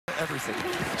everything.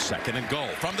 2nd and goal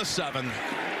from the 7.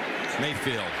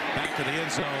 Mayfield back to the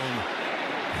end zone.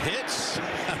 Hits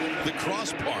the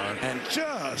crossbar. And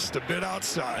just a bit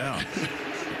outside. Yeah.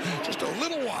 Just a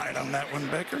little wide on that one,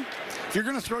 Baker. If you're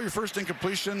going to throw your first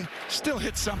incompletion, still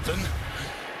hit something.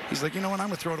 He's like, you know what, I'm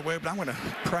going to throw it away, but I'm going to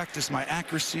practice my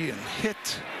accuracy and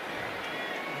hit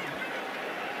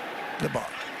the bar.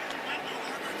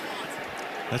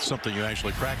 That's something you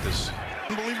actually practice.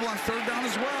 Unbelievable on 3rd down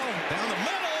as well. Down the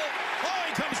middle. Oh,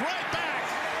 he comes right back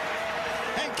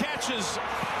and catches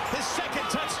his 2nd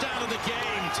touchdown of the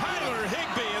game. Tyler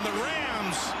Higbee and the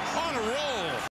Rams on a roll.